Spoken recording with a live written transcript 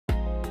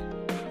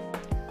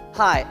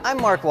Hi, I'm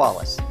Mark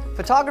Wallace.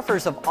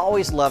 Photographers have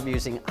always loved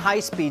using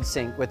high-speed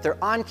sync with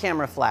their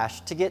on-camera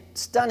flash to get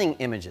stunning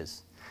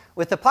images.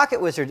 With the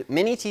PocketWizard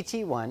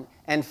MiniTT1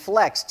 and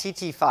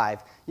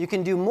FlexTT5, you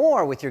can do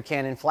more with your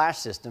Canon flash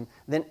system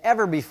than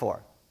ever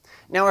before.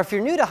 Now, if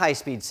you're new to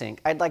high-speed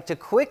sync, I'd like to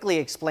quickly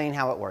explain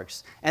how it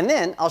works, and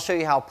then I'll show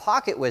you how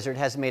PocketWizard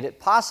has made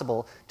it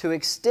possible to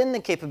extend the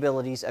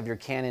capabilities of your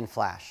Canon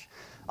flash.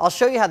 I'll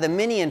show you how the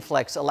Mini and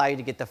Flex allow you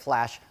to get the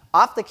flash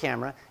off the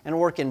camera and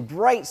work in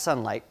bright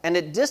sunlight and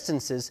at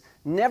distances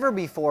never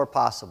before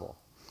possible.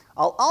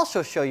 I'll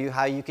also show you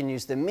how you can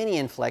use the Mini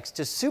and Flex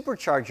to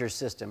supercharge your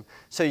system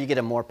so you get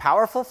a more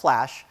powerful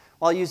flash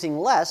while using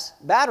less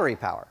battery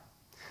power.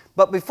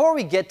 But before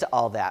we get to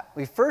all that,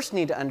 we first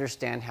need to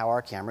understand how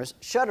our camera's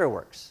shutter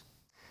works.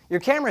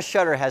 Your camera's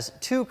shutter has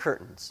two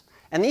curtains,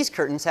 and these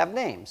curtains have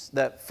names,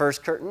 the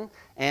first curtain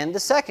and the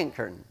second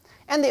curtain.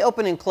 And they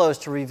open and close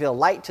to reveal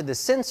light to the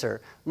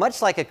sensor,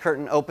 much like a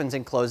curtain opens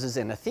and closes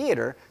in a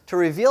theater to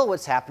reveal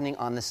what's happening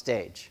on the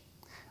stage.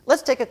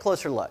 Let's take a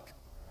closer look.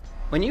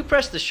 When you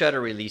press the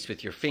shutter release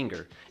with your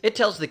finger, it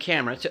tells the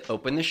camera to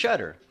open the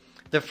shutter.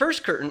 The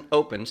first curtain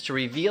opens to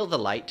reveal the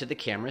light to the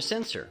camera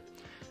sensor.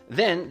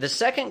 Then the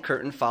second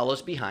curtain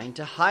follows behind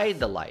to hide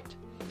the light.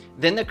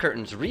 Then the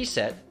curtains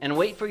reset and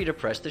wait for you to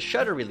press the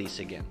shutter release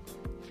again.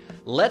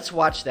 Let's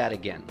watch that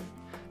again.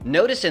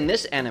 Notice in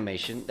this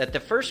animation that the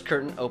first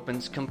curtain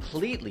opens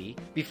completely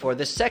before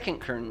the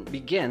second curtain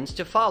begins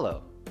to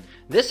follow.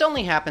 This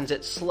only happens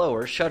at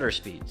slower shutter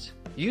speeds,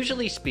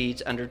 usually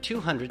speeds under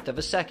 200th of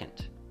a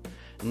second.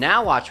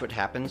 Now watch what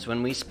happens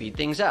when we speed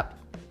things up.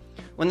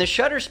 When the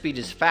shutter speed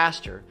is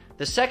faster,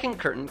 the second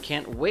curtain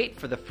can't wait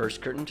for the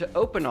first curtain to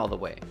open all the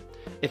way.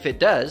 If it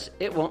does,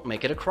 it won't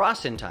make it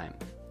across in time.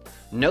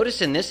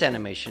 Notice in this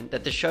animation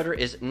that the shutter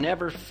is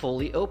never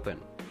fully open.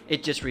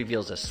 It just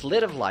reveals a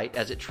slit of light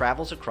as it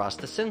travels across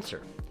the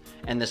sensor,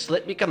 and the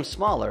slit becomes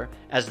smaller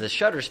as the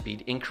shutter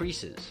speed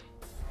increases.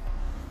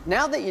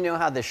 Now that you know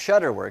how the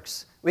shutter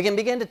works, we can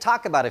begin to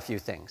talk about a few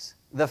things.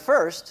 The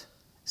first,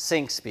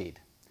 sync speed.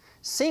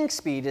 Sync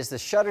speed is the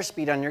shutter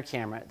speed on your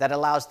camera that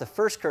allows the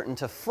first curtain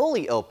to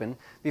fully open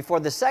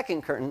before the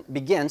second curtain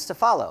begins to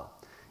follow.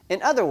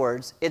 In other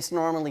words, it's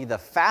normally the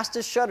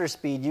fastest shutter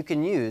speed you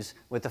can use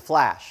with the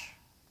flash.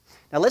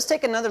 Now let's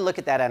take another look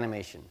at that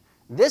animation,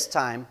 this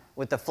time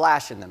with the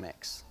flash in the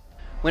mix.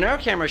 When our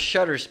camera's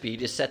shutter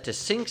speed is set to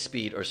sync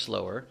speed or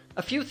slower,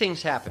 a few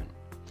things happen.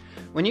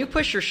 When you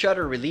push your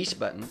shutter release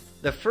button,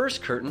 the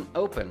first curtain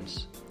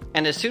opens.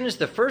 And as soon as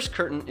the first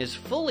curtain is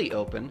fully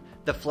open,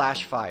 the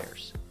flash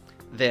fires.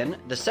 Then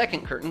the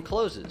second curtain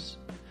closes.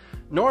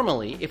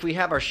 Normally, if we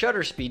have our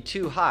shutter speed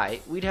too high,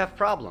 we'd have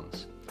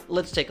problems.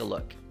 Let's take a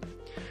look.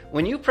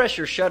 When you press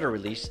your shutter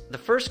release, the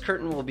first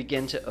curtain will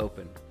begin to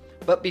open.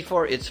 But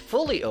before it's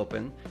fully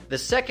open, the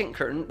second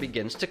curtain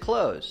begins to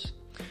close.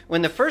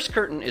 When the first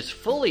curtain is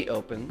fully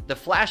open, the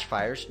flash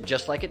fires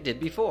just like it did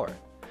before.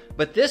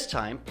 But this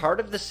time, part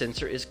of the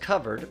sensor is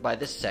covered by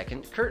the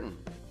second curtain.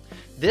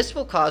 This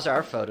will cause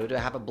our photo to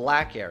have a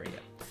black area,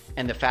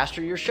 and the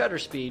faster your shutter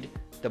speed,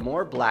 the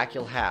more black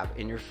you'll have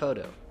in your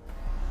photo.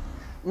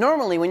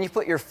 Normally, when you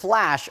put your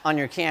flash on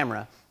your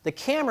camera, the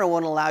camera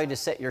won't allow you to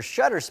set your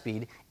shutter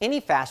speed any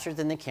faster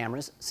than the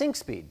camera's sync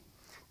speed.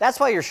 That's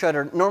why your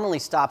shutter normally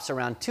stops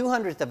around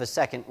 200th of a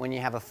second when you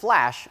have a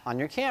flash on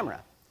your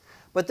camera.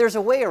 But there's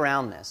a way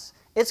around this.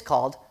 It's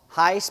called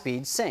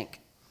high-speed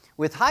sync.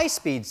 With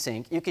high-speed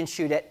sync, you can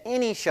shoot at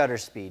any shutter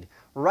speed,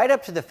 right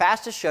up to the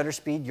fastest shutter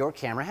speed your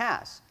camera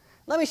has.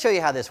 Let me show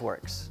you how this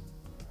works.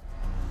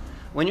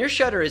 When your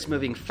shutter is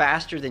moving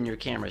faster than your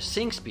camera's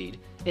sync speed,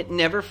 it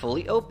never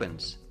fully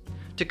opens.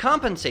 To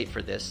compensate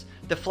for this,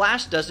 the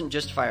flash doesn't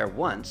just fire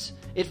once,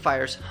 it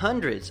fires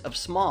hundreds of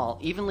small,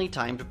 evenly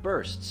timed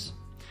bursts.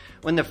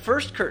 When the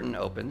first curtain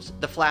opens,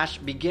 the flash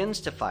begins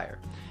to fire,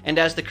 and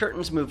as the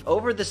curtains move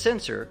over the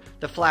sensor,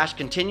 the flash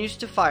continues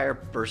to fire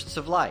bursts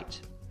of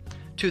light.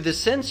 To the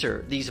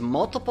sensor, these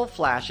multiple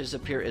flashes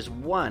appear as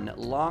one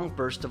long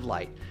burst of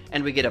light,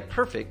 and we get a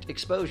perfect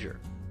exposure.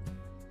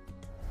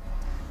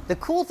 The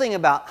cool thing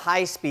about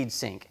high-speed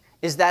sync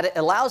is that it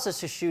allows us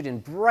to shoot in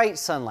bright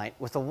sunlight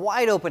with a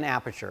wide open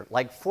aperture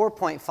like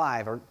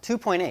 4.5 or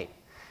 2.8.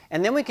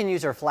 And then we can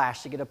use our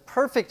flash to get a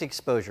perfect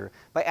exposure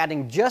by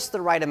adding just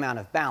the right amount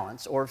of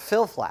balance or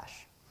fill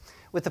flash.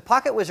 With the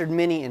PocketWizard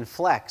Mini and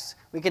Flex,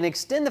 we can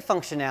extend the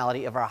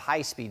functionality of our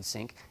high-speed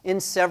sync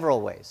in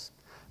several ways.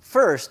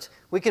 First,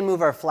 we can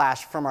move our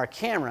flash from our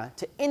camera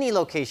to any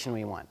location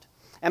we want.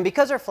 And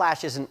because our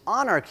flash isn't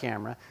on our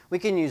camera, we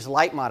can use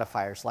light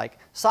modifiers like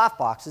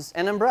softboxes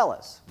and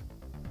umbrellas.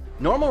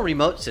 Normal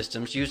remote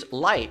systems use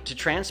light to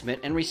transmit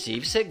and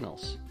receive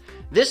signals.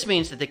 This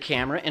means that the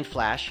camera and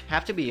flash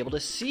have to be able to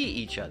see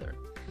each other.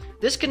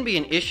 This can be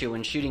an issue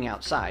when shooting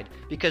outside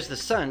because the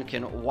sun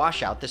can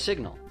wash out the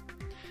signal.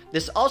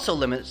 This also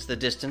limits the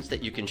distance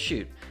that you can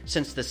shoot,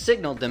 since the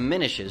signal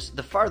diminishes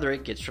the farther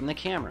it gets from the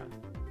camera.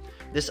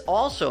 This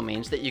also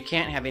means that you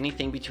can't have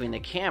anything between the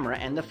camera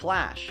and the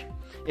flash.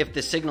 If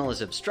the signal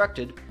is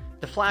obstructed,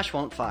 the flash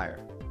won't fire.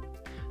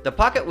 The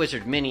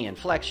PocketWizard Mini and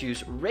Flex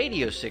use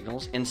radio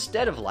signals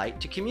instead of light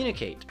to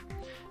communicate.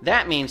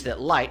 That means that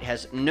light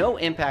has no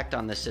impact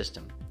on the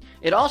system.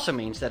 It also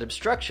means that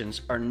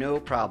obstructions are no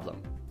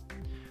problem.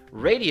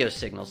 Radio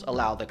signals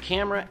allow the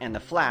camera and the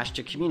flash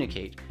to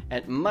communicate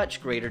at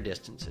much greater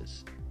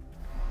distances.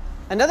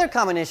 Another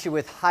common issue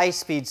with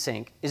high-speed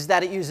sync is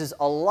that it uses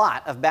a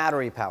lot of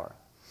battery power.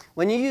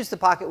 When you use the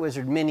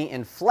PocketWizard Mini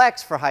and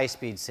Flex for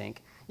high-speed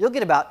sync, you'll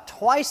get about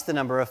twice the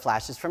number of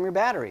flashes from your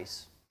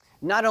batteries.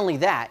 Not only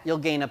that, you'll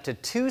gain up to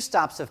 2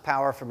 stops of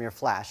power from your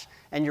flash,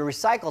 and your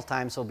recycle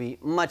times will be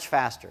much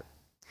faster.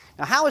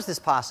 Now, how is this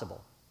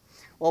possible?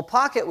 Well,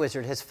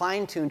 PocketWizard has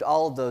fine-tuned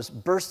all of those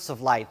bursts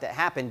of light that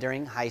happen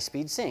during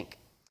high-speed sync.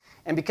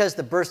 And because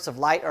the bursts of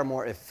light are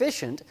more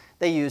efficient,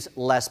 they use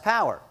less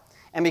power.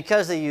 And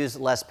because they use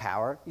less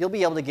power, you'll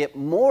be able to get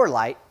more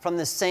light from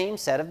the same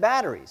set of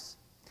batteries.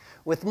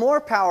 With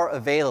more power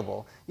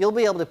available, you'll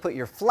be able to put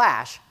your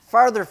flash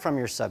farther from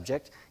your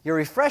subject, your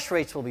refresh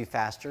rates will be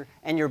faster,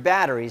 and your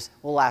batteries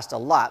will last a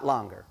lot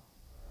longer.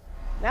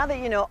 Now that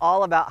you know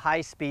all about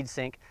high-speed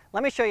sync,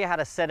 let me show you how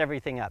to set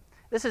everything up.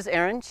 This is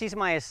Erin, she's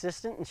my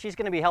assistant, and she's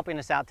going to be helping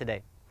us out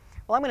today.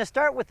 Well, I'm going to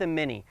start with the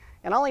Mini,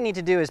 and all I need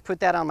to do is put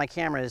that on my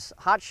camera's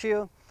hot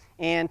shoe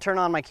and turn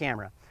on my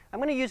camera. I'm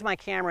going to use my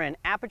camera in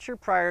aperture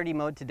priority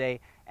mode today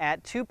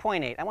at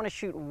 2.8. I want to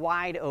shoot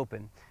wide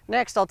open.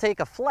 Next, I'll take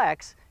a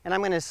flex, and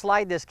I'm going to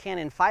slide this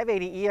Canon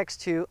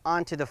 580EX2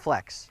 onto the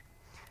flex.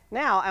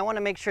 Now, I want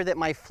to make sure that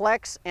my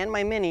flex and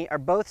my Mini are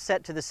both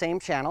set to the same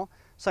channel,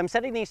 so I'm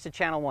setting these to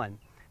channel 1.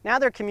 Now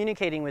they're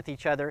communicating with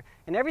each other,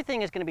 and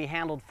everything is going to be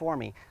handled for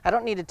me. I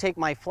don't need to take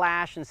my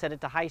flash and set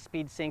it to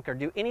high-speed sync or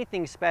do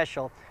anything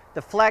special.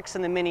 The flex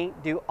and the Mini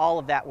do all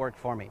of that work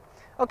for me.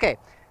 Okay,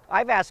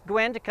 I've asked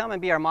Gwen to come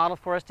and be our model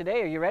for us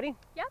today. Are you ready?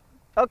 Yep.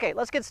 Okay,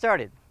 let's get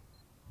started.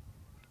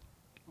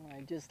 All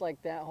right, just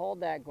like that. Hold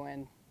that,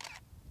 Gwen.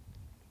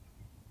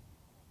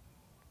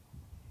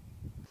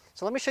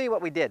 So let me show you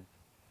what we did.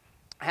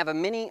 I have a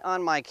Mini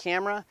on my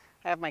camera.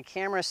 I have my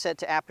camera set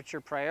to aperture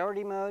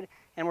priority mode,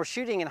 and we're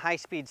shooting in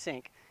high-speed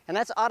sync. And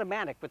that's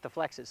automatic with the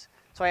flexes.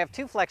 So I have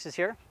 2 flexes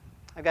here.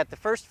 I've got the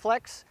first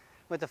flex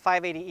with the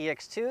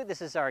 580EX2.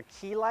 This is our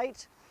key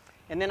light.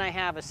 And then I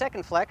have a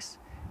second flex.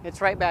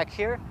 It's right back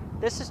here.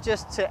 This is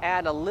just to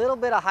add a little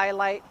bit of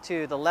highlight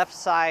to the left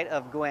side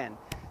of Gwen.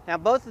 Now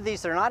both of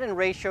these, they're not in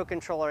ratio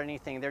control or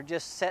anything. They're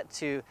just set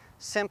to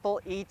simple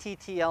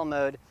ETTL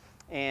mode,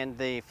 and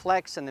the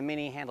flex and the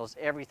Mini handles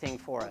everything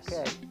for us.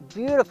 Okay,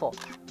 beautiful.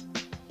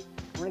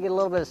 I'm gonna get a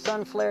little bit of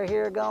sun flare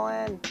here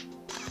going.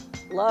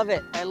 Love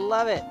it, I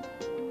love it.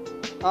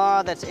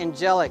 Oh, that's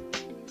angelic.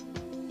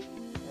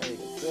 Very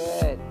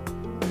good.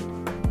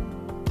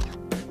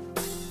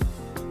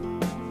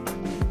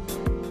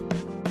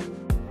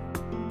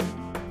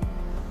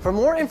 For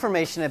more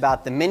information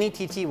about the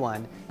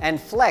MiniTT1 and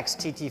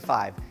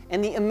FlexTT5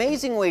 and the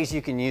amazing ways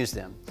you can use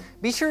them,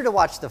 be sure to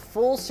watch the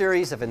full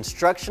series of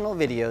instructional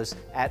videos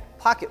at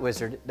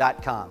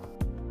PocketWizard.com.